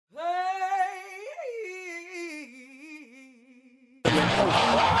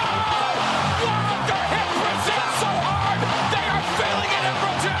Walker hit Brazil so hard, they are feeling it in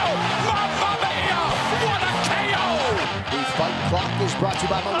Brazil. Mamma mia, what a KO. The fight clock is brought to you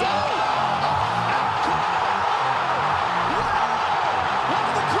by Modelo. One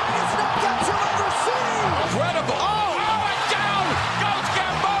of the greatest knockouts you'll ever see. Incredible. Oh, and down goes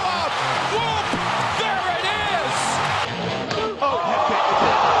Gamboa. Whoop, there it is.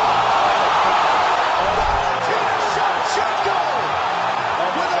 Shevchenko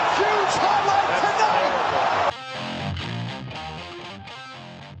with a huge highlight tonight.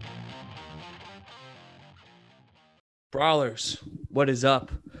 Brawlers, what is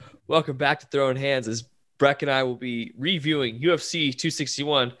up? Welcome back to Throwing Hands as Breck and I will be reviewing UFC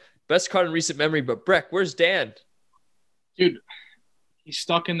 261. Best card in recent memory, but Breck, where's Dan? Dude, he's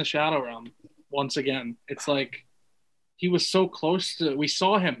stuck in the shadow realm once again. It's like he was so close to – we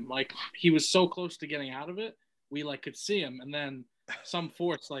saw him. Like, he was so close to getting out of it. We, like, could see him. And then some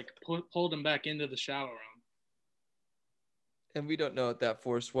force, like, pulled him back into the shadow realm. And we don't know what that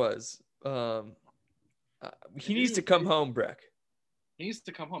force was. He needs to come home, Breck. He needs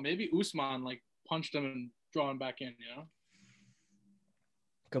to come home. Maybe Usman, like, punched him and draw him back in, you know?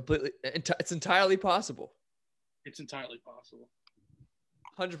 Completely. It's entirely possible. It's entirely possible.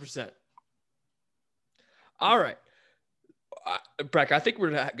 100%. All right. Breck, I think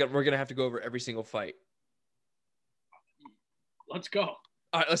we're gonna have to go over every single fight. Let's go. All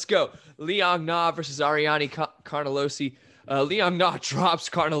right, let's go. Liang Na versus Ariane Carnelossi. Liang Na drops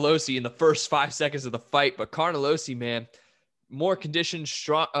Carnelossi in the first 5 seconds of the fight, but Carnelossi, man, more conditioned,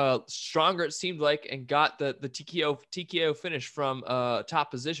 stronger it seemed like, and got the TKO finish from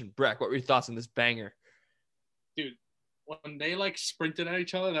top position. Breck, what were your thoughts on this banger? Dude, when they, like, sprinted at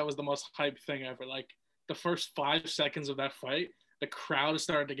each other, that was the most hype thing ever. Like, the first 5 seconds of that fight, the crowd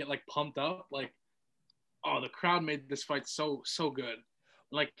started to get, like, pumped up. Like, oh, the crowd made this fight so good.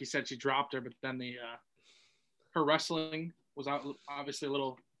 Like you said, she dropped her, but then her wrestling was obviously a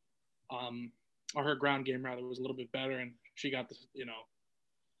little, or her ground game rather was a little bit better, and she got the,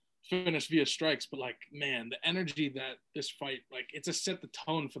 finish via strikes. But, like, man, the energy that this fight, like, it's a set the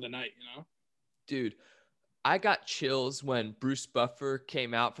tone for the night, you know? Dude, I got chills when Bruce Buffer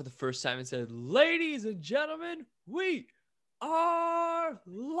came out for the first time and said, "Ladies and gentlemen, we are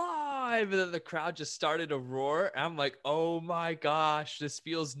live." And then the crowd just started to roar. And I'm like, oh my gosh, this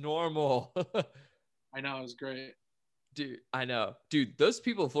feels normal. I know, it was great. Dude, I know. Dude, those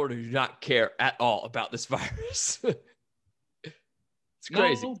people in Florida do not care at all about this virus. It's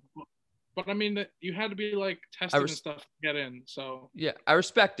crazy. No, but I mean, you had to be, like, tested and stuff to get in. So yeah, I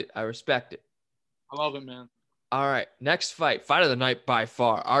respect it. I love it, man. All right, next fight of the night by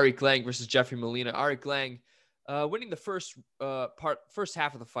far. Arik Lang versus Jeffrey Molina. Arik Lang winning the first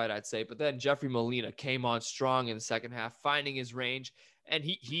half of the fight, I'd say, but then Jeffrey Molina came on strong in the second half, finding his range, and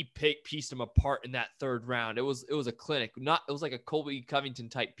he pieced him apart in that third round. It was a clinic. It was like a Colby Covington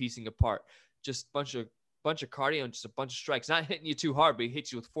type piecing apart. Just bunch of cardio and just a bunch of strikes. Not hitting you too hard, but he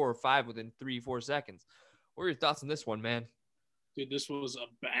hits you with 4 or 5 within 3-4 seconds. What are your thoughts on this one, man? Dude, this was a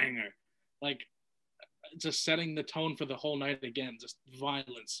banger. Like, just setting the tone for the whole night again, just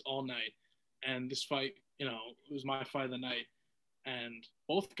violence all night. And this fight, it was my fight of the night. And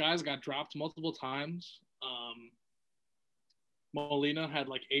both guys got dropped multiple times. Molina had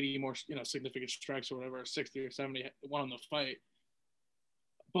like 80 more, significant strikes or whatever, 60 or 70 won on the fight.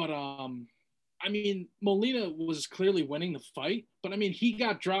 But, I mean, Molina was clearly winning the fight, but I mean, he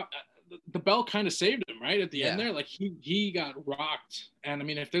got dropped. The bell kind of saved him, right? At the end there, like he got rocked. And I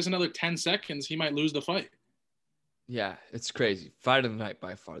mean, if there's another 10 seconds, he might lose the fight. Yeah, it's crazy. Fight of the night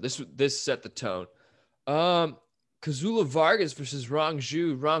by far. This set the tone. Kazula Vargas versus Rong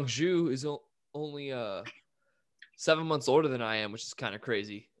Zhu. Rong Zhu is only 7 months older than I am, which is kind of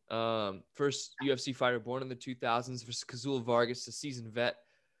crazy. First UFC fighter born in the 2000s versus Kazula Vargas, a seasoned vet.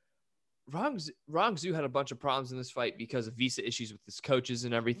 Rong Zhu had a bunch of problems in this fight because of visa issues with his coaches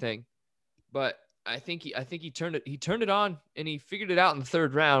and everything. But I think he turned it on and he figured it out in the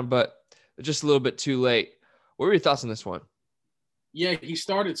third round, but just a little bit too late. What were your thoughts on this one? Yeah, he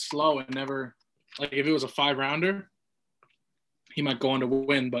started slow and never, like, if it was a 5-rounder, he might go on to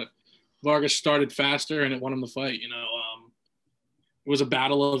win, but Vargas started faster and it won him the fight. It was a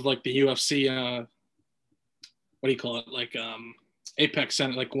battle of, like, the UFC, what do you call it? Like, Apex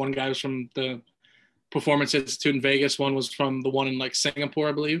Center. Like, one guy was from the Performance Institute in Vegas. One was from the one in, like, Singapore,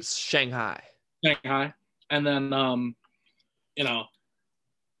 I believe. Shanghai. And then,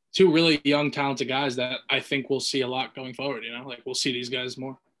 two really young, talented guys that I think we'll see a lot going forward. Like, we'll see these guys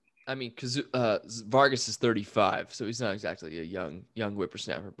more. I mean, because Vargas is 35, so he's not exactly a young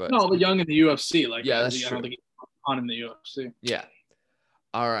whippersnapper. But no, but young in the UFC. Like, yeah, that's I true. don't think he's on in the UFC. Yeah.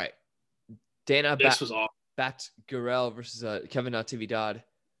 All right. Dana This was awesome. Batgerel versus Kevin Natividad.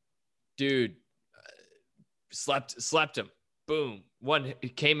 Dude, slept him. Boom. One, he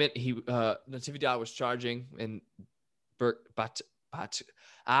came in. Natividad was charging, and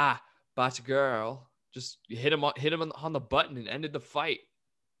Batgerel just hit him on the button and ended the fight.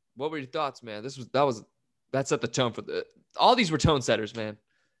 What were your thoughts, man? That set the tone for all these were tone setters, man.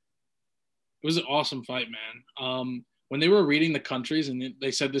 It was an awesome fight, man. When they were reading the countries and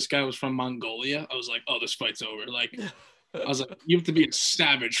they said this guy was from Mongolia, I was like, oh, this fight's over. Like, I was like, you have to be a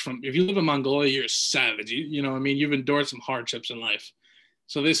savage if you live in Mongolia, you're a savage. You know what I mean? You've endured some hardships in life.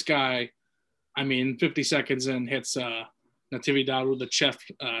 So this guy, 50 seconds in, hits Natividad with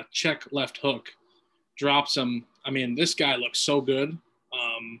a check left hook, drops him. This guy looks so good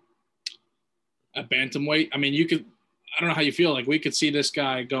at bantamweight. I don't know how you feel. Like, we could see this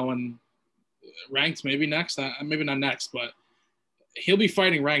guy going ranked maybe next. Maybe not next, but he'll be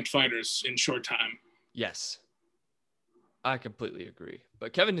fighting ranked fighters in short time. Yes. I completely agree.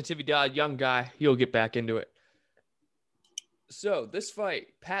 But Kevin Natividad, young guy, he'll get back into it. So this fight,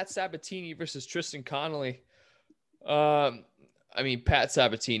 Pat Sabatini versus Tristan Connolly. Pat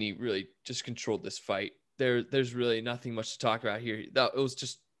Sabatini really just controlled this fight. There's really nothing much to talk about here. It was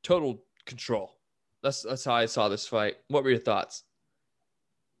just total control. That's how I saw this fight. What were your thoughts?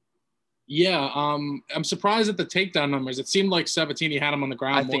 Yeah, I'm surprised at the takedown numbers. It seemed like Sabatini had him on the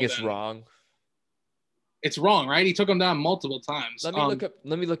ground. I think it's wrong. It's wrong, right? He took him down multiple times. Let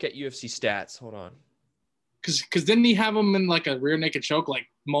me look at UFC stats. Hold on. Because didn't he have him in like a rear naked choke like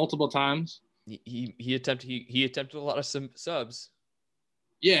multiple times? He attempted a lot of subs.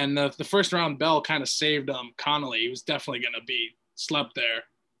 Yeah, and the first round bell kind of saved Connolly. He was definitely gonna be slept there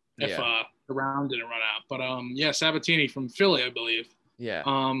if the round didn't run out. But Sabatini from Philly, I believe. Yeah.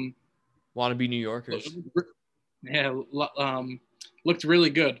 Wannabe New Yorkers. Yeah. Looked really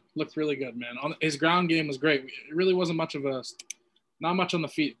good. Man. His ground game was great. It really wasn't not much on the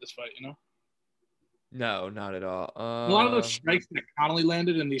feet this fight, you know? No, not at all. A lot of those strikes that Connolly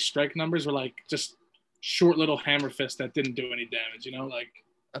landed in these strike numbers were like just short little hammer fists that didn't do any damage, you know? Like,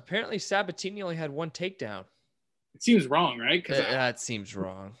 apparently Sabatini only had one takedown. It seems wrong, right? That seems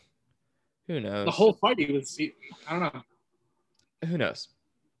wrong. Who knows? The whole fight I don't know. Who knows?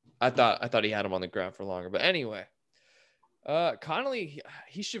 I thought he had him on the ground for longer. But anyway, Connolly,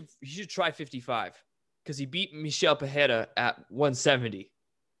 he should try 55 because he beat Michel Pereira at 170.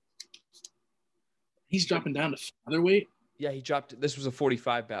 He's dropping down to featherweight? Yeah, he dropped. This was a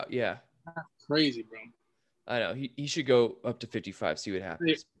 45 bout. Yeah. That's crazy, bro. I know. He should go up to 55, see what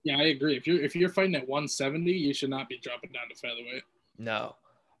happens. Yeah, I agree. If you're fighting at 170, you should not be dropping down to featherweight. No.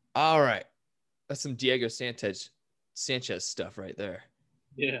 All right. That's some Diego Sanchez stuff right there.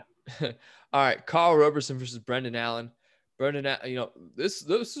 Yeah. All right. Carl Roberson versus Brendan Allen. This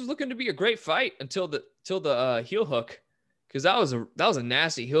is looking to be a great fight until the heel hook, because that was a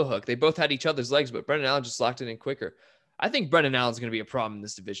nasty heel hook. They both had each other's legs, but Brendan Allen just locked it in quicker. I think Brendan Allen's going to be a problem in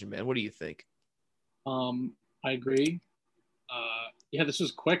this division, man. What do you think? I agree. This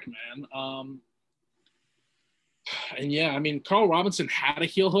was quick, man. Carl Robinson had a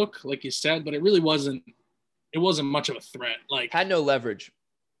heel hook, like you said, but it really wasn't much of a threat. Like, had no leverage.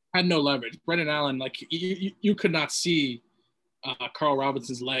 Brendan Allen, like, you could not see Carl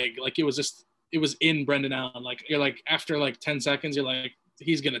Robinson's leg. Like, it was in Brendan Allen. Like, you're like, after like 10 seconds, you're like,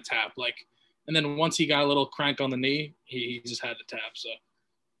 he's going to tap. Like, and then once he got a little crank on the knee, he just had to tap. So,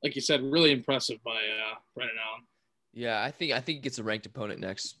 like you said, really impressive by Brendan Allen. Yeah, I think he gets a ranked opponent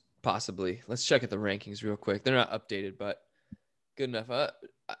next, possibly. Let's check at the rankings real quick. They're not updated, but good enough.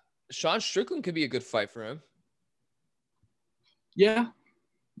 Sean Strickland could be a good fight for him. Yeah.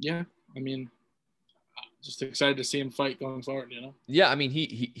 Just excited to see him fight going forward, you know? Yeah,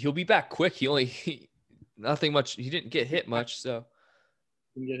 he'll be back quick. Nothing much. He didn't get hit much, so.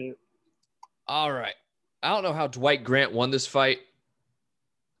 Didn't get hit. All right. I don't know how Dwight Grant won this fight.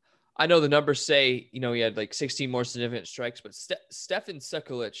 I know the numbers say, he had like 16 more significant strikes, but Stefan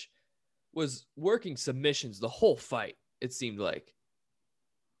Sekulic was working submissions the whole fight, it seemed like.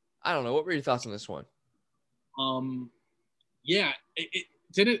 I don't know. What were your thoughts on this one? Yeah, it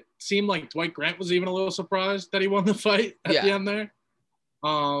didn't seem like Dwight Grant was even a little surprised that he won the fight at the end there.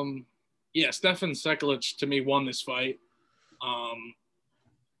 Stefan Sekulic to me won this fight.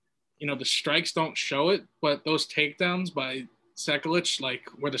 The strikes don't show it, but those takedowns by Sekulic, like,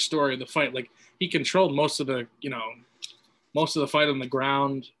 were the story of the fight. Like, he controlled most of the fight on the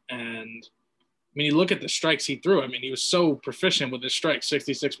ground. And you look at the strikes he threw. He was so proficient with his strikes,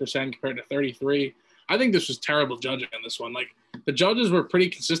 66% compared to 33%. I think this was terrible judging on this one. Like, the judges were pretty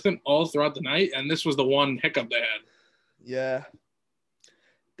consistent all throughout the night, and this was the one hiccup they had. Yeah.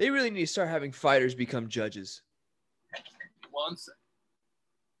 They really need to start having fighters become judges. One second.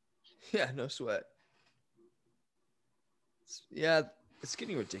 Yeah, no sweat. Yeah, it's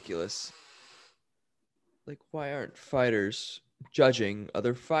getting ridiculous. Like, why aren't fighters judging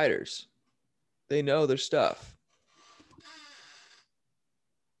other fighters? They know their stuff.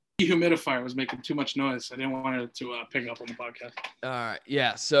 The humidifier was making too much noise. I didn't want it to pick up on the podcast. All right,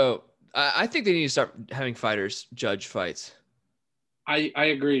 yeah. So I think they need to start having fighters judge fights. I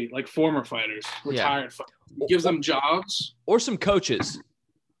agree. Like former fighters, retired fighters. It gives them jobs. Or some coaches.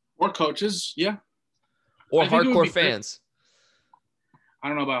 Or coaches, yeah. Or I think it would hardcore be fans. I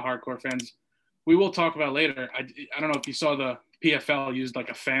don't know about hardcore fans. We will talk about later. I don't know if you saw the PFL used like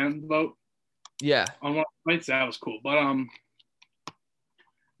a fan vote Yeah. on one of the fights. That was cool. But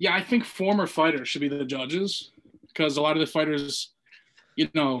yeah, I think former fighters should be the judges because a lot of the fighters,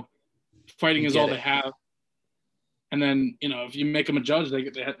 fighting is all they have. And then, if you make them a judge, they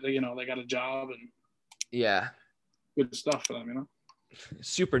got a job and Yeah. good stuff for them,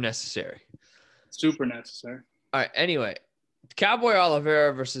 Super necessary. Super necessary. All right. Anyway, Cowboy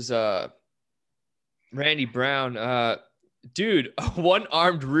Oliveira versus Randy Brown. Dude, a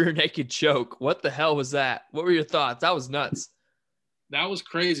one-armed rear naked choke. What the hell was that? What were your thoughts? That was nuts. That was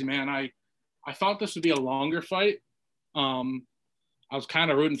crazy, man. I thought this would be a longer fight. I was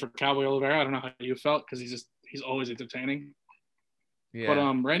kind of rooting for Cowboy Oliveira. I don't know how you felt because he's always entertaining. Yeah.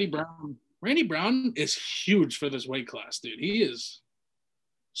 But Randy Brown is huge for this weight class, dude. He is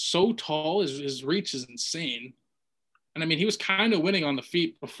so tall. His reach is insane. And I mean, he was kind of winning on the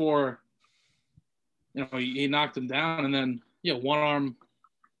feet before, he knocked him down. And then, one arm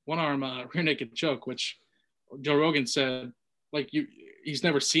rear naked choke, which Joe Rogan said, he's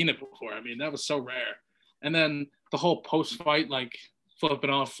never seen it before. I mean, that was so rare. And then the whole post-fight, flipping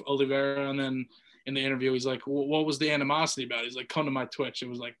off Oliveira. And then in the interview, he's like, what was the animosity about? He's like, come to my Twitch. It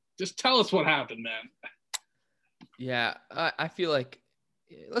was like, just tell us what happened, man. Yeah. I feel like,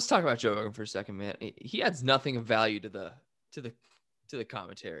 let's talk about Joe Rogan for a second, man. He adds nothing of value to the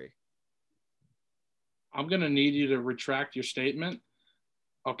commentary. I'm going to need you to retract your statement.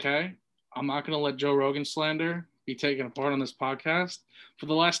 Okay. I'm not going to let Joe Rogan slander be taken apart on this podcast. For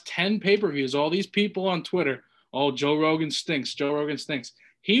the last 10 pay-per-views, all these people on Twitter, oh, Joe Rogan stinks. Joe Rogan stinks.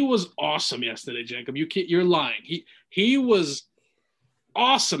 He was awesome yesterday, Jacob. You're lying. He was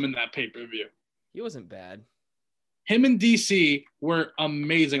awesome in that pay-per-view. He wasn't bad. Him and DC were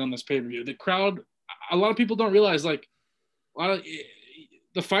amazing on this pay-per-view. The crowd, a lot of people don't realize,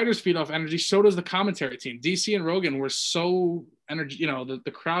 the fighters feed off energy. So does the commentary team. DC and Rogan were so energy.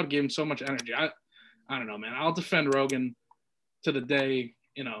 The crowd gave him so much energy. I don't know, man. I'll defend Rogan to the day,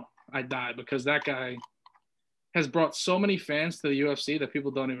 I die because that guy has brought so many fans to the UFC that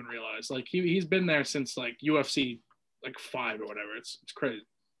people don't even realize. He's been there since UFC 5 or whatever. It's crazy.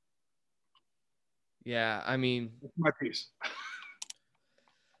 Yeah, I mean, my piece.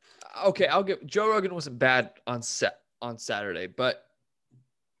 Okay, Joe Rogan wasn't bad on Saturday, but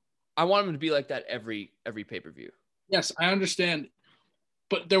I want him to be like that every pay-per-view. Yes, I understand.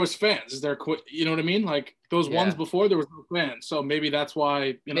 But there was fans. Is there you know what I mean? Those ones before there was no fans. So maybe that's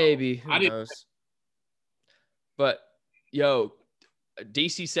why, maybe, who knows? But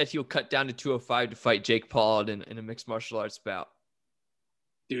DC said he'll cut down to 205 to fight Jake Paul in a mixed martial arts bout.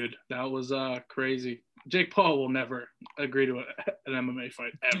 Dude, that was crazy. Jake Paul will never agree to an MMA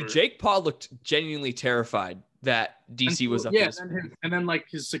fight ever. Dude, Jake Paul looked genuinely terrified that DC was up. Yeah, and then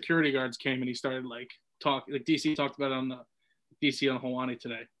his security guards came and he started talking. DC talked about it on the DC on Hawani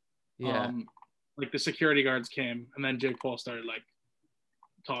today. Yeah. The security guards came and then Jake Paul started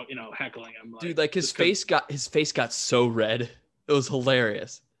heckling him. Dude, his face got so red. It was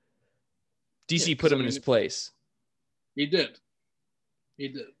hilarious. DC put him in his place. He did.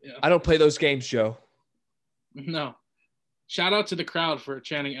 Yeah. I don't play those games, Joe. No. Shout out to the crowd for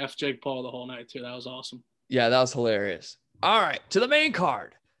chanting F Jake Paul the whole night too. That was awesome. Yeah, that was hilarious. All right, to the main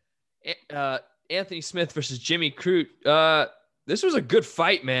card. Anthony Smith versus Jimmy Crute. This was a good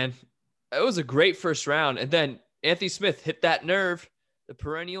fight, man. It was a great first round. And then Anthony Smith hit that nerve, the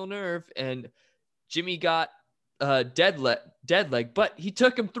perennial nerve, and Jimmy got dead leg, but he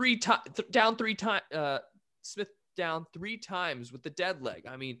took him down three times. Smith down 3 times with the dead leg.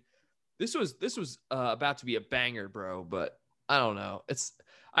 I mean, this was about to be a banger, bro. But I don't know.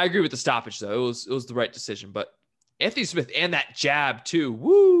 I agree with the stoppage though. It was the right decision. But Anthony Smith and that jab too.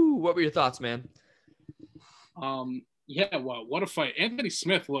 Woo! What were your thoughts, man? Yeah. Wow. What a fight! Anthony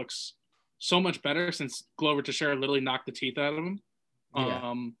Smith looks so much better since Glover Teixeira literally knocked the teeth out of him.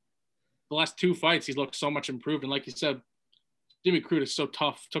 Yeah. The last 2 fights, he's looked so much improved. And like you said, Jimmy Crute is so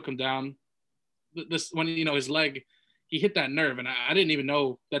tough. Took him down. This when his leg, he hit that nerve, and I didn't even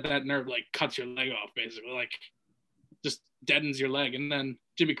know that nerve like cuts your leg off, basically, like just deadens your leg. And then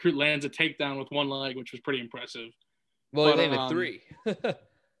Jimmy Crute lands a takedown with one leg, which was pretty impressive. Well, he landed 3.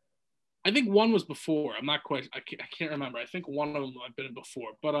 I think one was before. I'm not quite. I can't remember. I think one of them might have been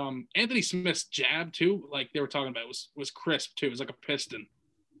before. But Anthony Smith's jab too, like they were talking about, was crisp too. It was like a piston.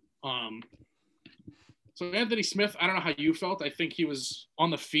 So Anthony Smith, I don't know how you felt. I think he was on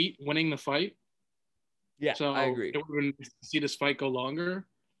the feet winning the fight. Yeah, So I agree. It would have been nice to see this fight go longer.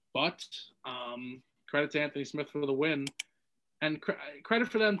 But credit to Anthony Smith for the win, and credit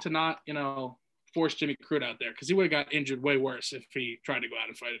for them to not, force Jimmy Crute out there, because he would have got injured way worse if he tried to go out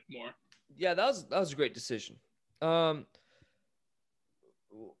and fight it more. Yeah, that was a great decision.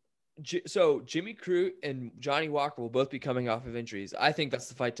 So Jimmy Crute and Johnny Walker will both be coming off of injuries. I think that's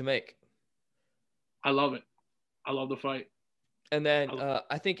the fight to make. I love it. I love the fight. And then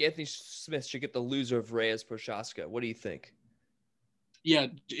I think Anthony Smith should get the loser of Reyes Prochazka. What do you think? Yeah,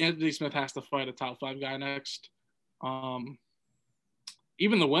 Anthony Smith has to fight a top 5 guy next.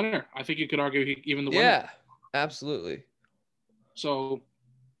 Even the winner, I think you could argue even the winner. Yeah, absolutely. So,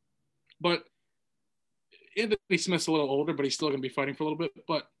 but Anthony Smith's a little older, but he's still going to be fighting for a little bit.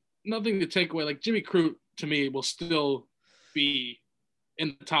 But nothing to take away. Like Jimmy Crute, to me, will still be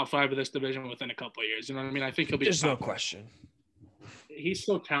in the top 5 of this division within a couple of years. You know what I mean? I think he'll be. There's no question. He's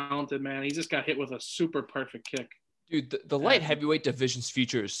so talented, man. He just got hit with a super perfect kick. Dude, the light heavyweight division's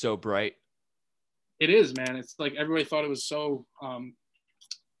future is so bright. It is, man. It's like everybody thought it was so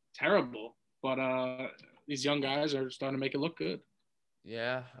terrible, but these young guys are starting to make it look good.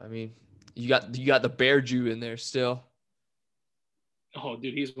 Yeah, I mean, you got the Bear Jew in there still. Oh,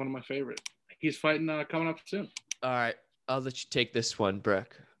 dude, he's one of my favorite. He's fighting coming up soon. All right, I'll let you take this one,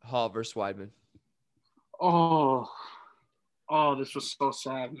 Breck. Hall versus Weidman. Oh, this was so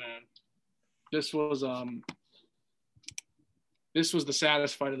sad, man. This was the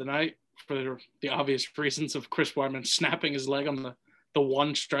saddest fight of the night for the obvious reasons of Chris Weidman snapping his leg on the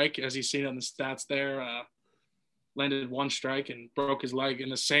one strike, as you see on the stats there. Landed one strike and broke his leg in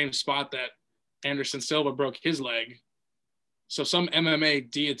the same spot that Anderson Silva broke his leg. So some MMA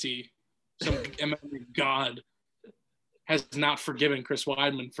deity, some MMA god has not forgiven Chris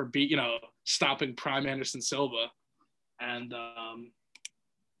Weidman for stopping prime Anderson Silva. And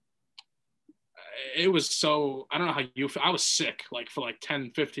it was so, I don't know how you feel. I was sick for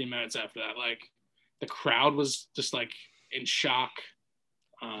 10, 15 minutes after that. Like the crowd was just like in shock.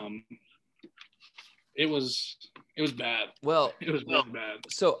 It was bad. Well, it was really bad.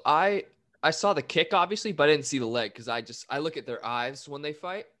 So I saw the kick obviously, but I didn't see the leg because I look at their eyes when they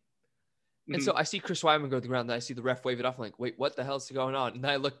fight. And Mm-hmm. so I see Chris Weidman go to the ground, and I see the ref wave it off. I'm like, wait, what the hell's going on? And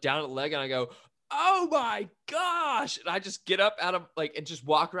then I look down at the leg and I go, oh my gosh. And I just get up out of and just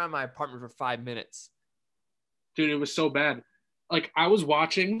walk around my apartment for 5 minutes. Dude, it was so bad. Like I was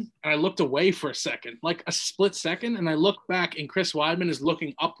watching and I looked away for a second, like a split second. And I look back and Chris Weidman is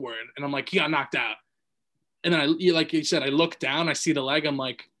looking upward and I'm like, he got knocked out. And then like you said, I look down, I see the leg. I'm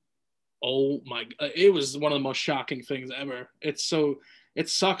like, oh my, it was one of the most shocking things ever. It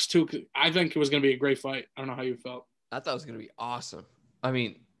sucks too. I think it was going to be a great fight. I don't know how you felt. I thought it was going to be awesome. I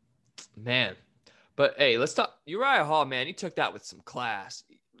mean, man. But hey, let's talk Uriah Hall, man. He took that with some class.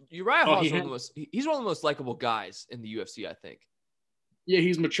 Uriah Hall is he's one of the most likable guys in the UFC, I think. Yeah,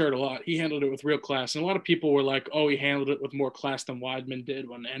 he's matured a lot. He handled it with real class. And a lot of people were like, oh, he handled it with more class than Weidman did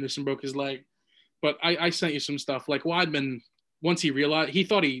when Anderson broke his leg. But I sent you some stuff. Like Weidman, once he realized, he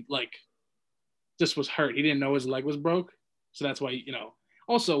thought he just was hurt. He didn't know his leg was broke. So that's why,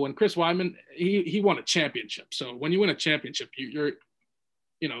 Also, when Chris Weidman, he won a championship. So when you win a championship, your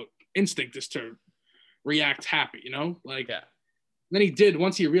instinct is to react happy, Yeah. Then he did,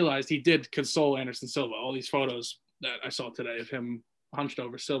 once he realized, he did console Anderson Silva. All these photos that I saw today of him hunched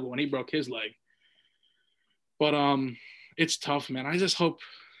over Silva when he broke his leg. But it's tough, man. I just hope,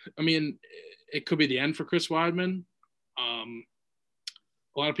 it could be the end for Chris Weidman.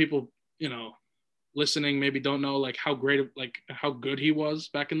 A lot of people, listening maybe don't know how good he was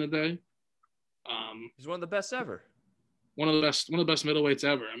back in the day. He's one of the best ever. One of the best middleweights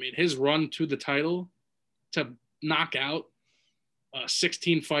ever. I mean, his run to the title to knock out a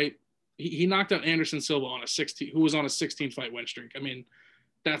 16 fight. He knocked out Anderson Silva who was on a 16 fight win streak. I mean,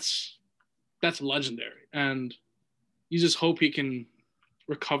 that's legendary. And you just hope he can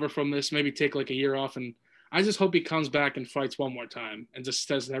recover from this, maybe take a year off. And I just hope he comes back and fights one more time and just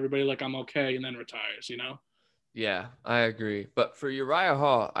says to everybody, I'm okay, and then retires, Yeah, I agree. But for Uriah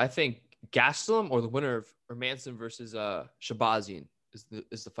Hall, I think Gastelum or the winner of Hermansson versus Shabazian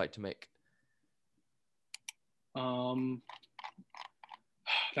is the fight to make.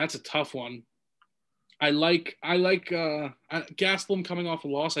 That's a tough one. Gastelum coming off a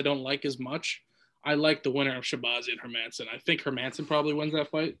loss. I don't like as much. I like the winner of Shabazian and Hermanson. I think Hermanson probably wins that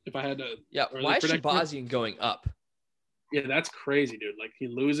fight if I had to. Yeah. Why is Shabazian going up? Yeah, that's crazy, dude. Like he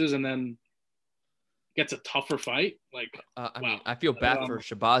loses and then gets a tougher fight. Like, I mean, I feel bad for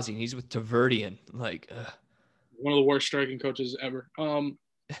Shabazian. He's with Taverdian. Like, one of the worst striking coaches ever.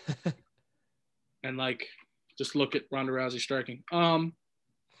 And like, just look at Ronda Rousey striking.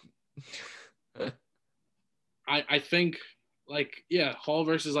 I think like, yeah, Hall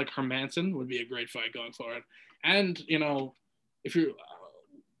versus like Hermanson would be a great fight going forward. And if you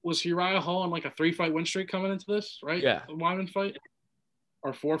was Uriah Hall on like a 3-fight win streak coming into this, right? Yeah. The Wyman fight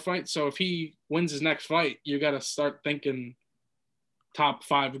or 4 fights. So if he wins his next fight, you got to start thinking top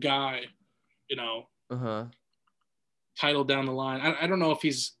 5 guy, title down the line. I don't know if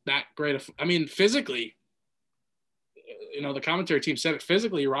he's that great. I mean, physically, the commentary team said it.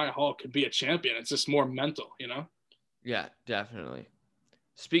 Physically, Uriah Hall could be a champion. It's just more mental, Yeah, definitely.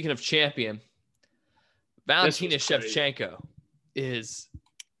 Speaking of champion, Valentina Shevchenko is.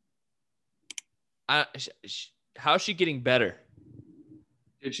 How's she getting better?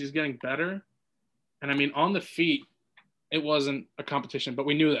 Dude, she's getting better. And I mean, on the feet, it wasn't a competition, but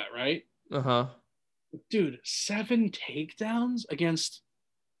we knew that, right? Uh-huh. Dude, 7 takedowns against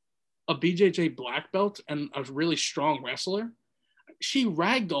a BJJ black belt and a really strong wrestler. She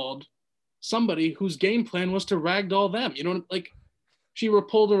ragdolled somebody whose game plan was to ragdoll them. Like she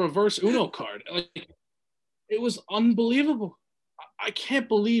pulled a reverse Uno card. Like it was unbelievable. I can't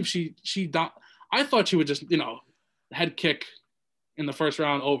believe she I thought she would just, head kick in the first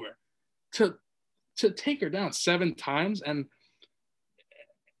round over. To take her down 7 times, and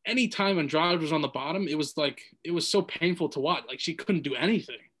any time Andrade was on the bottom, it was so painful to watch. Like she couldn't do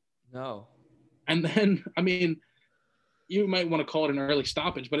anything. No. And then, I mean, you might want to call it an early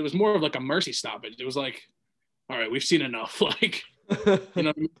stoppage, but it was more of like a mercy stoppage. It was like, all right, we've seen enough. Like,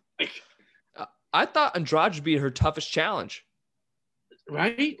 like I thought Andrade would be her toughest challenge.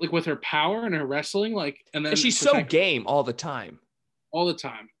 Right? Like with her power and her wrestling, and then she's so game all the time. All the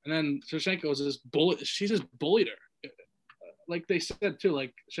time. And then Shevchenko is this bullet. She just bullied her. Like they said too,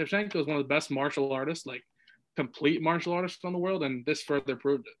 like Shevchenko is one of the best martial artists, like complete martial artists in the world, and this further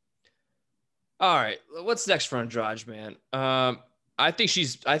proved it. All right, what's next for Andrade, man? I think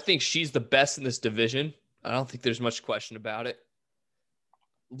she's the best in this division. I don't think there's much question about it.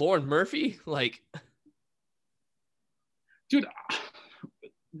 Lauren Murphy, dude,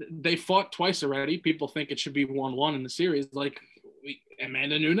 they fought twice already. People think it should be 1-1 in the series. Like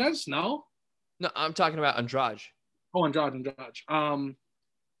Amanda Nunes, no, I'm talking about Andrade. Oh, Andrade. Oh,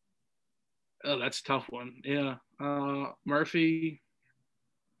 that's a tough one. Yeah, Murphy.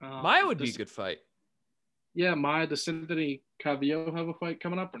 Maya would be a good fight. Yeah, Maya. Does Cynthia Calvillo have a fight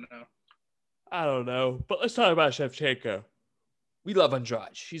coming up or no? I don't know, but let's talk about Shevchenko. We love Andrade.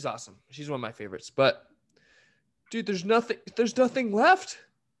 She's awesome. She's one of my favorites. But dude, there's nothing left.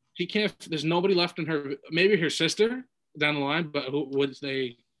 She can't. There's nobody left in her. Maybe her sister down the line, but who would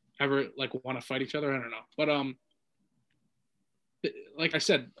they ever want to fight each other? I don't know. But like I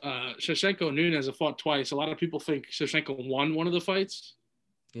said, Shevchenko and Nunes have fought twice. A lot of people think Shevchenko won one of the fights.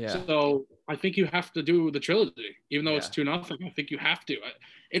 Yeah. So I think you have to do the trilogy, even though it's 2-0. I think you have to.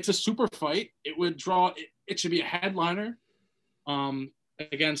 It's a super fight. It would draw. It should be a headliner,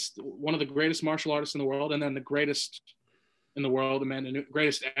 against one of the greatest martial artists in the world, and then the greatest in the world,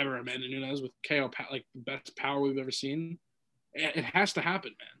 greatest ever, Amanda Nunes, with KO, like the best power we've ever seen. It has to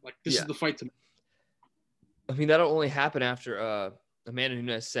happen, man. This is the fight to make. I mean, that'll only happen after Amanda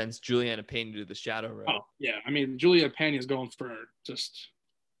Nunes sends Juliana Pena to the Shadow Road. Oh, yeah. I mean, Juliana Pena is going for just –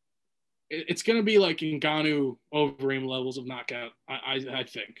 it's going to be like Ngannou Overeem levels of knockout, I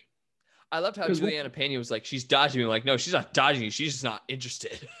think. I loved how Juliana Pena was like, she's dodging me. Like, no, she's not dodging you. She's just not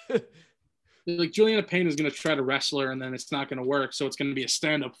interested. Like, Juliana Pena is going to try to wrestle her, and then it's not going to work. So it's going to be a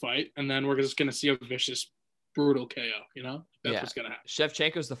stand-up fight, and then we're just going to see a vicious, brutal KO, That's what's going to happen.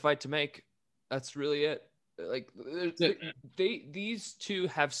 Shevchenko's the fight to make. That's really it. Like, these two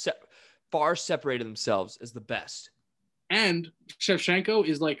have far separated themselves as the best. And Shevchenko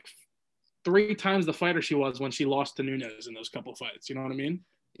is like 3 times the fighter she was when she lost to Nunes in those couple fights. You know what I mean?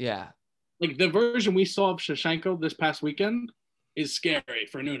 Yeah. Like, the version we saw of Shevchenko this past weekend is scary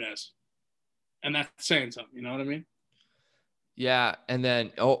for Nunes. And that's saying something. You know what I mean? Yeah. And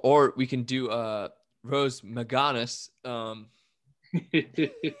then, or we can do Rose Namajunas.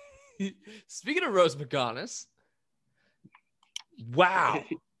 Speaking of Rose Namajunas, wow.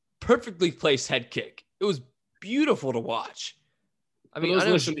 Perfectly placed head kick. It was beautiful to watch. I mean,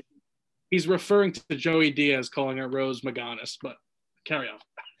 he's referring to Joey Diaz calling her Rose Namajunas, but carry on.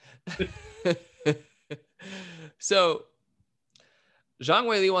 So Zhang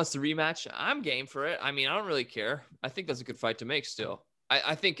Weili wants the rematch. I'm game for it. I mean, I don't really care. I think that's a good fight to make still.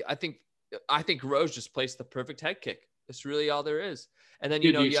 I think Rose just placed the perfect head kick. That's really all there is. And then,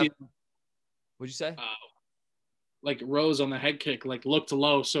 Dude, what'd you say? Like Rose on the head kick, like looked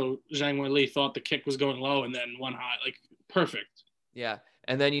low. So Zhang Weili thought the kick was going low and then one high, like perfect. Yeah.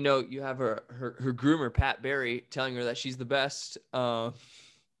 And then, you have her groomer, Pat Barry, telling her that she's the best.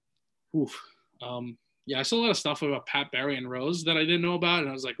 Oof. Yeah, I saw a lot of stuff about Pat Barry and Rose that I didn't know about. And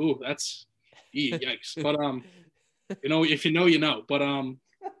I was like, ooh, that's yikes. But, if you know, you know. But,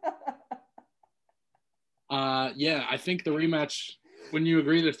 yeah, I think the rematch, when you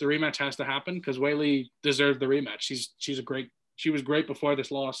agree that the rematch has to happen, because Weili deserved the rematch. She was great before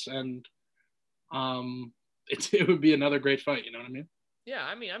this loss, and it would be another great fight. You know what I mean? Yeah,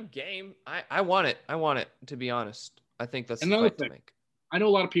 I mean, I'm game. I want it. I want it, to be honest. I think that's the Another fight thing, to make. I know a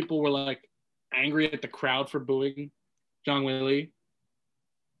lot of people were like angry at the crowd for booing Zhang Weili,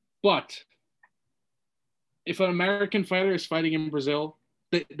 but if an American fighter is fighting in Brazil,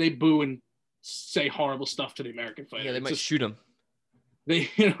 they boo and say horrible stuff to the American fighter. Yeah, they might shoot him. You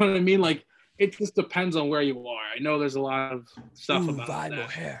know what I mean? Like, it just depends on where you are. I know there's a lot of stuff about that.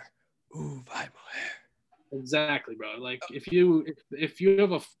 Ooh, vai moher. Exactly, bro. Like, if you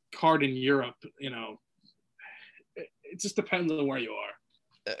have a card in Europe, it just depends on where you are.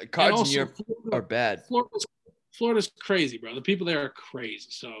 Cards in Europe are bad. Florida's crazy, bro. The people there are crazy.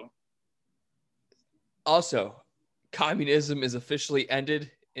 So, also, communism is officially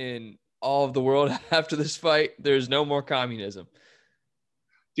ended in all of the world after this fight. There's no more communism.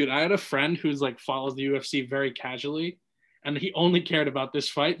 Dude, I had a friend who's like follows the UFC very casually, and he only cared about this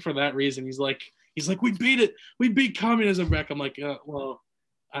fight for that reason. He's like, we beat it. We beat communism back. I'm like, well,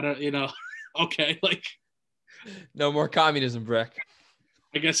 I don't, okay, like, no more communism, Breck.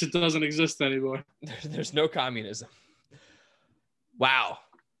 I guess it doesn't exist anymore. There's no communism. Wow.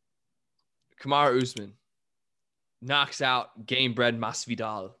 Kamaru Usman knocks out game-bred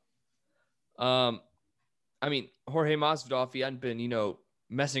Masvidal. I mean, Jorge Masvidal, if he hadn't been,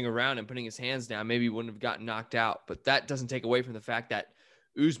 messing around and putting his hands down, maybe he wouldn't have gotten knocked out. But that doesn't take away from the fact that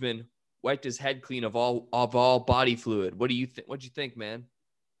Usman wiped his head clean of all body fluid. What do you think? What'd you think, man?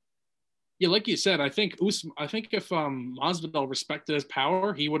 Yeah, like you said, I think if Masvidal respected his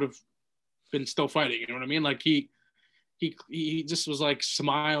power, he would have been still fighting. You know what I mean? Like he just was like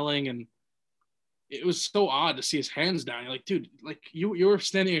smiling, and it was so odd to see his hands down. You're like, dude, like you were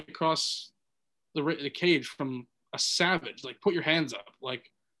standing across the cage from a savage. Like, put your hands up. Like,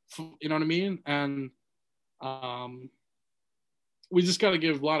 you know what I mean? And we just got to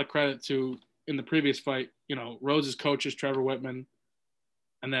give a lot of credit to, in the previous fight, Rose's coach is Trevor Whitman.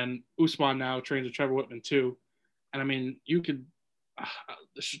 And then Usman now trains with Trevor Whitman too. And I mean, you could,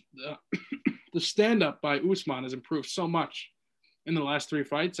 the stand-up by Usman has improved so much in the last 3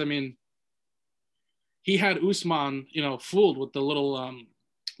 fights. I mean, he had Usman, fooled with the little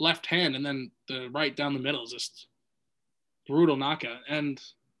left hand, and then the right down the middle is just brutal knockout. And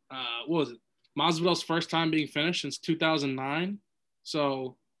what was it? Masvidal's first time being finished since 2009.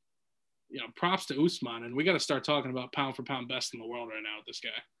 So, props to Usman. And we got to start talking about pound for pound best in the world right now with this guy.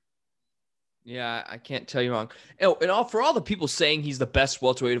 Yeah, I can't tell you wrong. And for all the people saying he's the best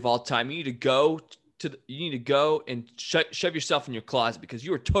welterweight of all time, you need to go and shove yourself in your closet, because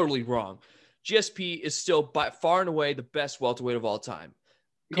you are totally wrong. GSP is still by far and away the best welterweight of all time.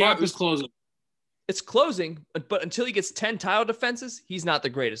 The gap is closing. It's closing, but until he gets 10 title defenses, he's not the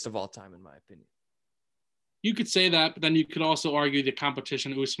greatest of all time, in my opinion. You could say that, but then you could also argue the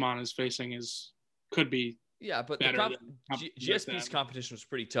competition Usman is facing could be but better. GSP's competition was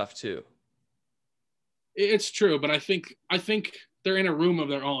pretty tough too. It's true, but I think they're in a room of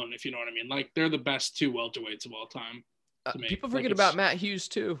their own, if you know what I mean. Like, they're the best 2 welterweights of all time. People forget about Matt Hughes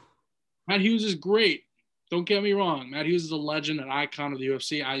too. Matt Hughes is great. Don't get me wrong. Matt Hughes is a legend, an icon of the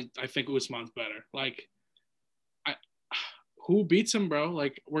UFC. I think Usman's better. Like, who beats him, bro?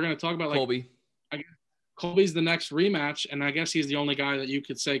 Like, we're gonna talk about like Colby. Colby's the next rematch, and I guess he's the only guy that you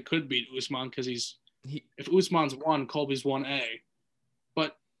could say could beat Usman, because if Usman's 1, Colby's 1A.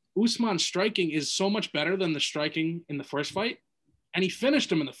 But Usman's striking is so much better than the striking in the first fight, and he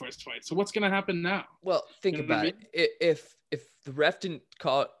finished him in the first fight. So what's gonna happen now? Well, think about it. If the ref didn't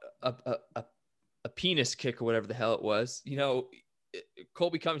call it a penis kick or whatever the hell it was,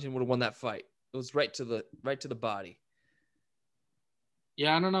 Colby Covington would have won that fight. It was right to the body.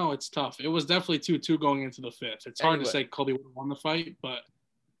 Yeah, I don't know. It's tough. It was definitely 2-2 going into the 5th. It's hard to say Colby would have won the fight, but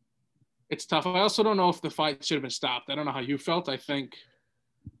it's tough. I also don't know if the fight should have been stopped. I don't know how you felt. I think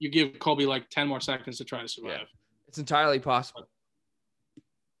you give Colby like 10 more seconds to try to survive. Yeah, it's entirely possible.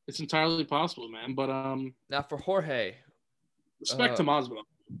 It's entirely possible, man. But Now for Jorge, respect to Masvidal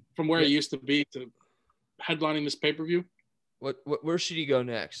from where yeah. he used to be to headlining this pay-per-view. where should he go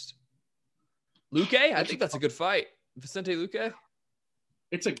next? Luque? I think that's a good fight. Vicente Luque?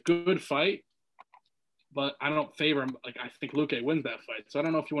 It's a good fight, but I don't favor him. Like, I think Luque wins that fight. So I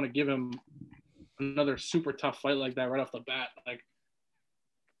don't know if you want to give him another super tough fight like that right off the bat. Like,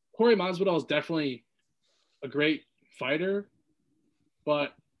 Jorge Masvidal is definitely a great fighter,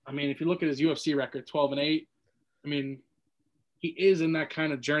 but I mean, if you look at his UFC record, 12-8, I mean, he is in that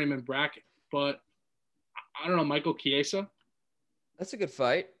kind of journeyman bracket. But I don't know, Michael Chiesa. That's a good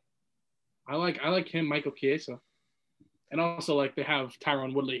fight. I like him, Michael Chiesa. And also, like, they have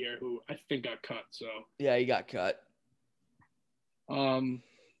Tyron Woodley here, who I think got cut. So Yeah, he got cut. I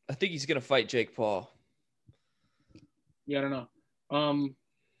think he's gonna fight Jake Paul. Yeah, I don't know.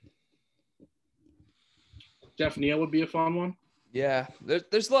 Jeff Neal would be a fun one. Yeah,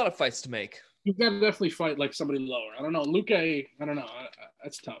 there's a lot of fights to make. You got to definitely fight like somebody lower. I don't know. Luque, I don't know.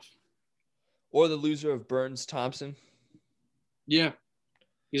 That's tough. Or the loser of Burns Thompson. Yeah.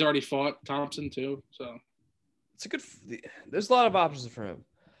 He's already fought Thompson too. So It's a good. There's a lot of options for him.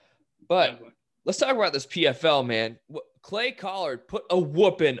 But definitely. let's talk about this PFL, man. Clay Collard put a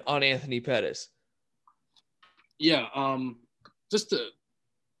whooping on Anthony Pettis. Yeah. Just to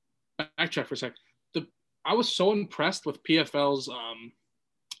backtrack for a sec. I was so impressed with PFL's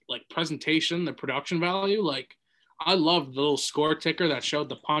like presentation, the production value. Like, I loved the little score ticker that showed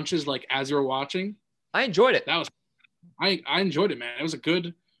the punches like as you were watching. I enjoyed it. That was I enjoyed it, man. It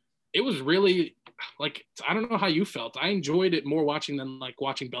was really like, I don't know how you felt. I enjoyed it more watching than like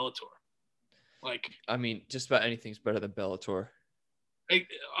watching Bellator. Like, I mean, just about anything's better than Bellator.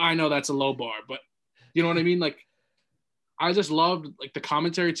 I know that's a low bar, but you know what I mean? Like, I just loved like the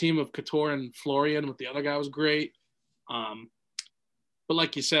commentary team of Couture and Florian with the other guy was great. But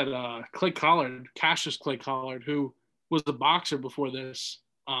like you said, Clay Collard, Cassius Clay Collard, who was the boxer before this.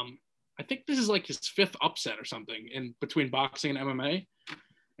 I think this is like his 5th upset or something in between boxing and MMA.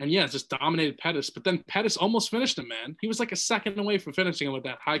 And yeah, just dominated Pettis. But then Pettis almost finished him, man. He was like a second away from finishing him with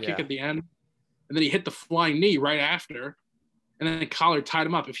that high kick at the end. And then he hit the flying knee right after. And then Collard tied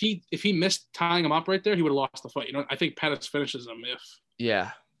him up. If he missed tying him up right there, he would have lost the fight. You know, I think Pettis finishes him if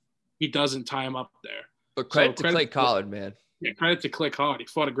he doesn't tie him up there. But credit to Clay Collard, man. Yeah, credit to Clay Collard. He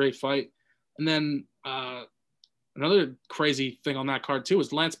fought a great fight. And then another crazy thing on that card too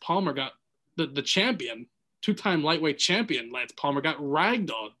is Lance Palmer got the champion, 2-time lightweight champion. Lance Palmer got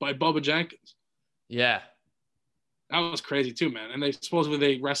ragdolled by Bubba Jenkins. Yeah. That was crazy too, man. And supposedly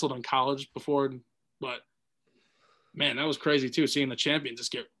they wrestled in college before, but man, that was crazy too, seeing the champion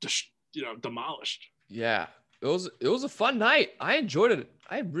just get demolished. Yeah. It was a fun night. I enjoyed it.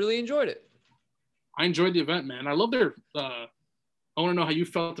 I really enjoyed it. I enjoyed the event, man. I love their I want to know how you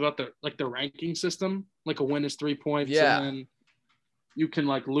felt about the ranking system. Like, a win is 3 points, Yeah. and then you can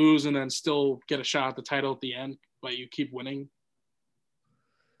like lose and then still get a shot at the title at the end, but you keep winning.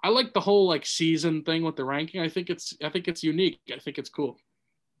 I like the whole like season thing with the ranking. I think it's unique. I think it's cool.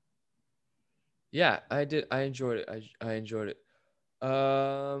 Yeah, I did. I enjoyed it. I enjoyed it.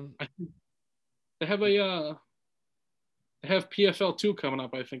 They have PFL 2 coming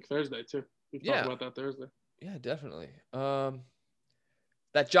up, I think, Thursday too. We talked about that Thursday. Yeah, definitely.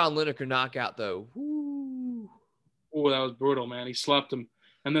 That John Lineker knockout though. Woo. Oh, that was brutal, man. He slept him.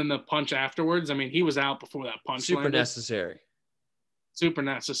 And then the punch afterwards, I mean, he was out before that punch Super landed. necessary. Super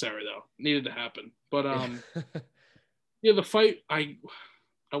necessary, though. Needed to happen. But, yeah, the fight, I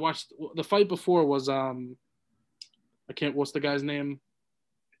watched, the fight before was, what's the guy's name?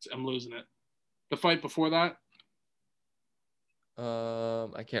 I'm losing it. The fight before that?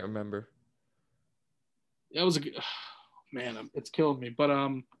 I can't remember. It was man, it's killing me. But,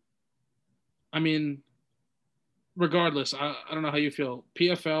 I mean, regardless, I don't know how you feel.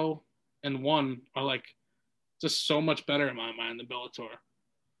 PFL and ONE are like just so much better in my mind than Bellator.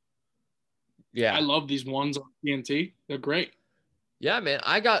 Yeah, I love these ones on TNT. They're great. Yeah, man.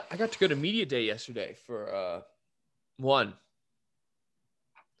 I got to go to media day yesterday for ONE.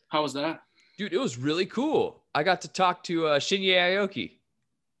 How was that? Dude, it was really cool. I got to talk to Shinya Aoki.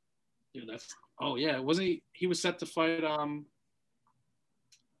 Dude, wasn't he was set to fight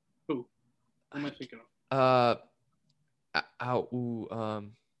who am I thinking of?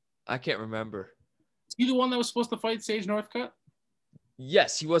 I can't remember. Is he the one that was supposed to fight Sage Northcutt?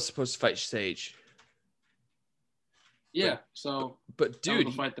 Yes, he was supposed to fight Sage. Yeah, but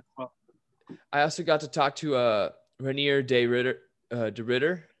dude, I also got to talk to Renier de Ritter.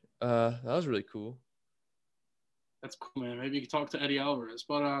 That was really cool. That's cool, man. Maybe you can talk to Eddie Alvarez.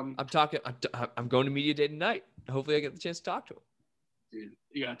 But I'm going to media day tonight. Hopefully, I get the chance to talk to him. Dude,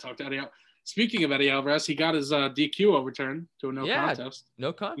 you gotta talk to Eddie. Speaking of Eddie Alvarez, he got his DQ overturned to a no contest.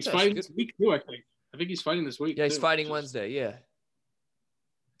 No contest. He's fighting Good. this week too, I think. I think he's fighting this week. Yeah, he's too, fighting Wednesday. Yeah.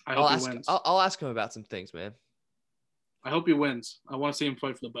 I hope he wins. I'll ask him about some things, man. I hope he wins. I want to see him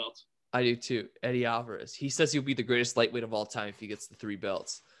fight for the belt. I do too. Eddie Alvarez. He says he'll be the greatest lightweight of all time if he gets the 3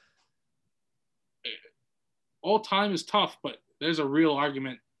 belts. All time is tough, but there's a real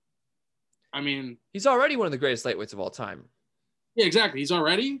argument. I mean, he's already one of the greatest lightweights of all time. Yeah, exactly. He's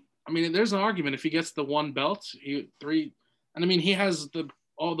already. I mean, there's an argument if he gets the 1 belt, 3, and I mean he has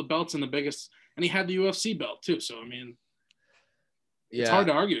all the belts and the biggest, and he had the UFC belt too. So I mean, it's hard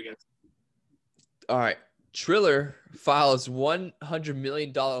to argue against. All right, Triller files $100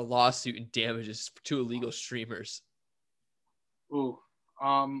 million lawsuit in damages to illegal streamers. Ooh,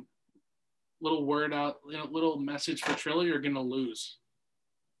 little word out, little message for Triller: you're gonna lose.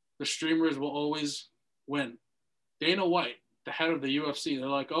 The streamers will always win. Dana White, the head of the UFC, they're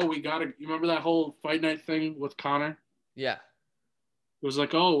like, oh, you remember that whole fight night thing with Conor? Yeah. It was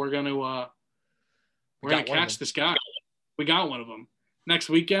like, oh, we're gonna catch this guy. We got one of them. Next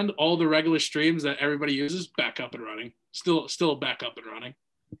weekend, all the regular streams that everybody uses back up and running. Still back up and running.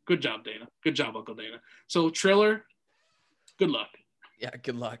 Good job, Dana. Good job, Uncle Dana. So Triller, good luck. Yeah,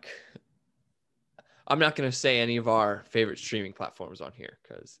 good luck. I'm not gonna say any of our favorite streaming platforms on here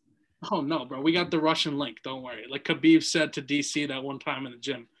because. Oh no, bro. We got the Russian link. Don't worry. Like Khabib said to DC that one time in the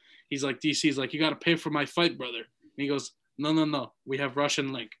gym. He's like, DC's like, you got to pay for my fight, brother. And he goes, no. We have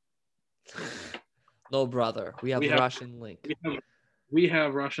Russian link. No, brother. We have Russian link. We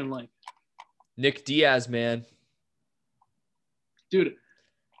have Russian link. Nick Diaz, man. Dude,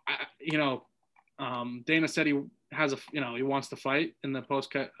 Dana said he has he wants to fight in the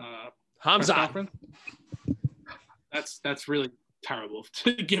post-cut Hamza. conference. That's really terrible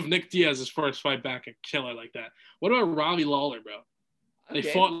to give Nick Diaz his first fight back a killer like that. What about Robbie Lawler, bro? They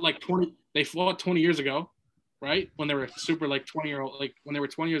fought 20 years ago, right? When they were super 20-year-old, when they were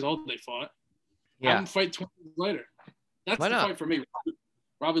 20 years old, they fought. Yeah. Have them fight 20 years later. That's the fight for me.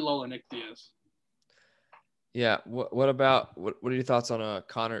 Robbie Lawler, Nick Diaz. Yeah. What about what are your thoughts on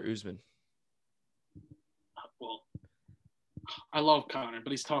Conor Usman? Well, I love Conor, but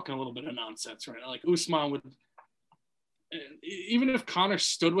he's talking a little bit of nonsense right now. Like Usman would. Even if Conor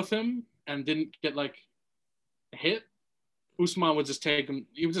stood with him and didn't get a hit, Usman would just take him.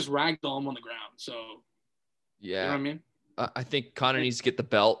 He would just ragdoll him on the ground. So, yeah, you know what I mean. I think Conor needs to get the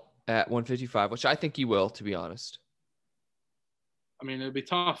belt at 155, which I think he will, to be honest. I mean, it'd be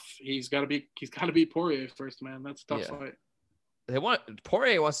tough. He's got to beat Poirier first, man. That's a tough fight.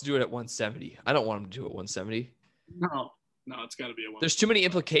 Poirier wants to do it at 170. I don't want him to do it at 170. No, it's got to be a 170. There's too many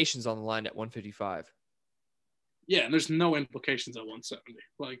implications on the line at 155. Yeah, and there's no implications at 170.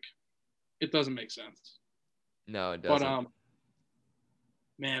 It doesn't make sense. No, it doesn't. But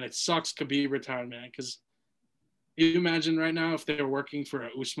man, it sucks Khabib retired, man. Because you imagine right now if they were working for a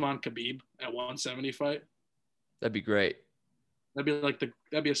Usman Khabib at 170 fight. That'd be great.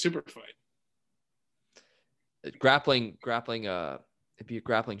 That'd be a super fight. Grappling. It'd be a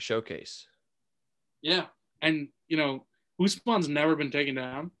grappling showcase. Yeah, and Usman's never been taken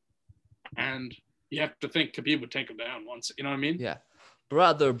down, and you have to think Khabib would take him down once. You know what I mean? Yeah.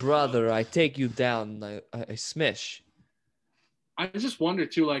 Brother, I take you down. I smish. I just wonder,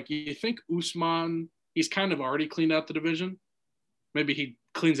 too, you think Usman, he's kind of already cleaned out the division. Maybe he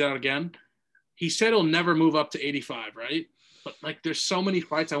cleans it out again. He said he'll never move up to 85, right? But, there's so many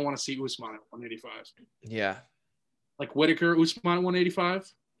fights I want to see Usman at 185. Yeah. Whitaker, Usman at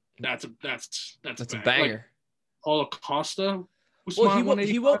 185. That's a banger. Paulo Costa, Usman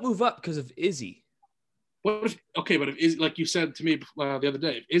he won't move up because of Izzy. But if Izzy, like you said to me the other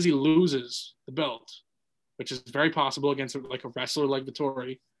day, if Izzy loses the belt, which is very possible against a wrestler like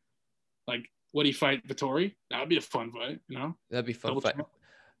Vettori, would he fight Vettori? That would be a fun fight, That'd be a fun fight.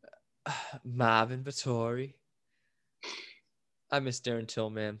 Marvin Vettori. I miss Darren Till,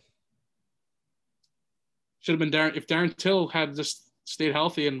 man. Should have been Darren. If Darren Till had just stayed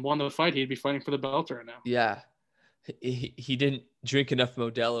healthy and won the fight, he'd be fighting for the belt right now. Yeah. He didn't drink enough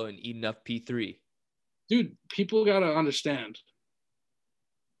Modelo and eat enough P3. Dude, people got to understand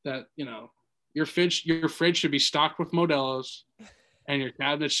that, your fridge should be stocked with Modelo's and your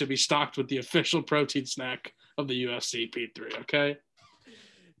cabinet should be stocked with the official protein snack of the UFC, P3, okay?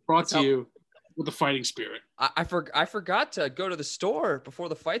 Brought to you with the fighting spirit. I forgot to go to the store before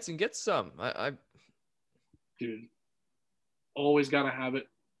the fights and get some. Dude, always got to have it,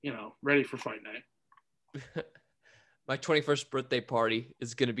 ready for fight night. My 21st birthday party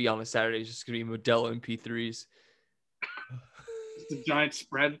is going to be on a Saturday. It's just going to be Modelo and P3s. It's a giant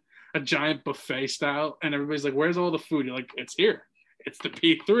spread, a giant buffet style. And everybody's like, where's all the food? You're like, it's here. It's the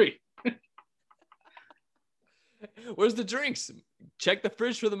P3. Where's the drinks? Check the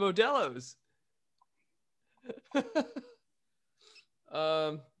fridge for the Modelo's.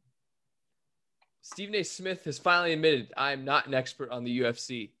 Stephen A. Smith has finally admitted, I'm not an expert on the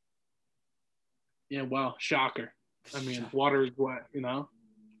UFC. Yeah, well, shocker. I mean, water is wet, you know?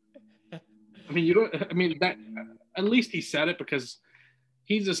 I mean, you don't, I mean, that, at least he said it, because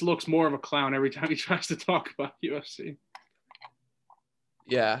he just looks more of a clown every time he tries to talk about UFC.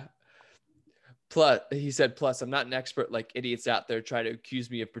 Yeah. Plus, he said, I'm not an expert like idiots out there try to accuse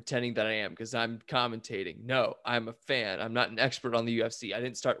me of pretending that I am because I'm commentating. No, I'm a fan. I'm not an expert on the UFC. I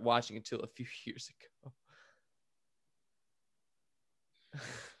didn't start watching until a few years ago.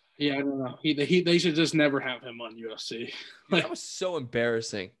 Yeah, I don't know. They should just never have him on UFC. Dude, that was so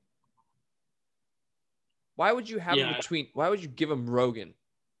embarrassing. Why would you have him between? Why would you give him Rogan?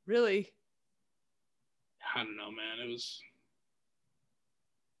 Really? I don't know, man. It was.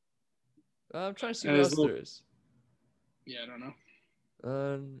 I'm trying to see what else there is. Yeah, I don't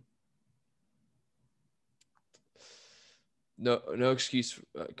know. No excuse.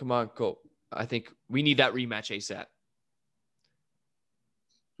 Come on, Cole. I think we need that rematch ASAP.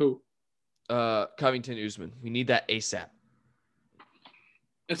 Who? Covington Usman. We need that ASAP.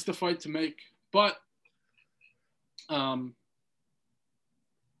 It's the fight to make, but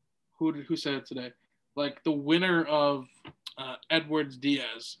who said it today? Like the winner of Edwards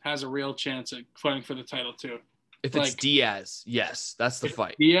Diaz has a real chance at fighting for the title too. If it's Diaz, yes, that's the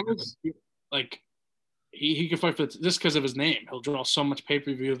fight. Diaz, like he can fight for just because of his name. He'll draw so much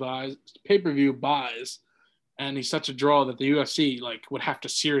pay-per-view buys, and he's such a draw that the UFC like would have to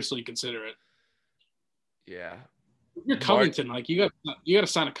seriously consider it. Yeah, you're Covington, like you got to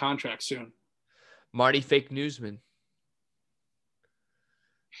sign a contract soon. Marty Fake Newsman.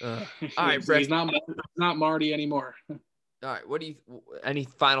 All right, Brett. He's not Marty anymore. All right, any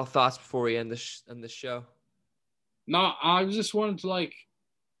final thoughts before we end this show? No, I just wanted to like,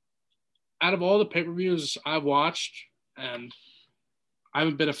 out of all the pay-per-views I've watched, and I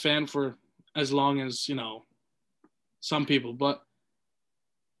haven't been a fan for as long as, you know, some people, but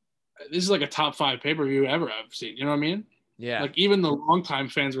this is like a top 5 pay-per-view ever I've seen. You know what I mean? Yeah. Like even the longtime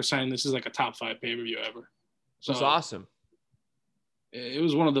fans were saying this is like a top 5 pay-per-view ever. So it was awesome. It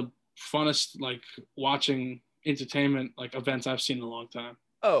was one of the funnest like watching entertainment like events I've seen in a long time.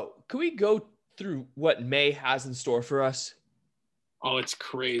 Oh, can we go through what May has in store for us? Oh, it's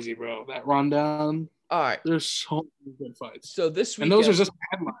crazy, bro. That rundown. All right. There's so many good fights. So this weekend, and those are just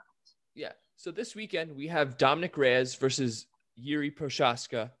headlines. Yeah. So this weekend we have Dominic Reyes versus Yuri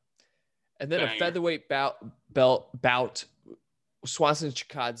Prochaska, and then a featherweight bout Swanson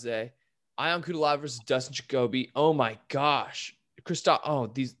Chikadze, Ion Kudalov versus Dustin Jacoby. Oh my gosh.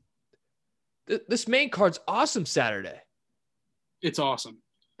 This main card's awesome Saturday. It's awesome.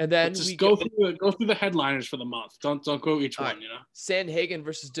 And then just go through the headliners for the month. Don't go each one, you know. Sandhagen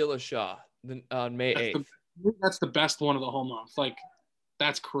versus Dillashaw on May 8th. That's the best one of the whole month. Like,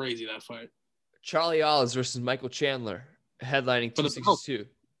 that's crazy, that fight. Charlie Olives versus Michael Chandler, headlining 262.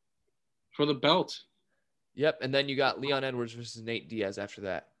 For the belt. Yep, and then you got Leon Edwards versus Nate Diaz after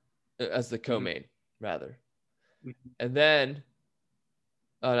that, as the co-main, rather. Mm-hmm. And then,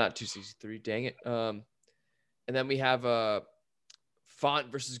 not 263, dang it. And then we have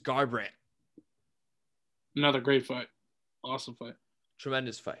Font versus Garbrandt. Another great fight. Awesome fight.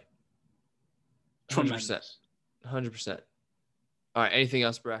 Tremendous fight. 100%. 100%. All right, anything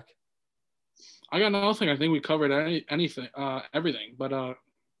else, Brack? I got nothing. I think we covered everything. But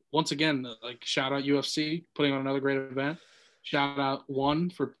once again, like shout out UFC putting on another great event. Shout out One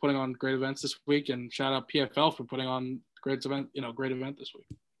for putting on great events this week, and shout out PFL for putting on great event this week.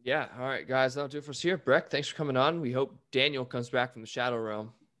 Yeah. All right, guys, that'll do it for us here. Breck, thanks for coming on. We hope Daniel comes back from the Shadow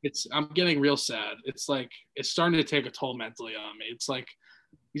Realm. I'm getting real sad. It's like it's starting to take a toll mentally on me. It's like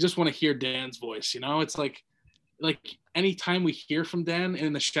you just want to hear Dan's voice, you know? It's like anytime we hear from Dan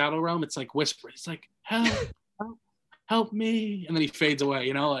in the Shadow Realm, it's like whisper. It's like help me, and then he fades away,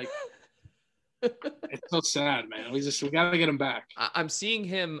 you know, like it's so sad, man. We gotta get him back. I'm seeing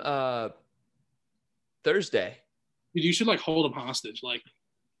him Thursday. Dude, you should like hold him hostage, like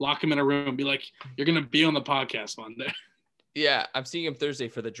lock him in a room, be like, you're gonna be on the podcast Monday. Yeah, I'm seeing him Thursday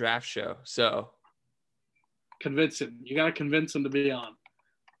for the draft show. So convince him. You gotta convince him to be on.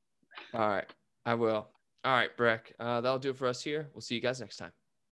 All right, I will. All right, Breck. That'll do it for us here. We'll see you guys next time.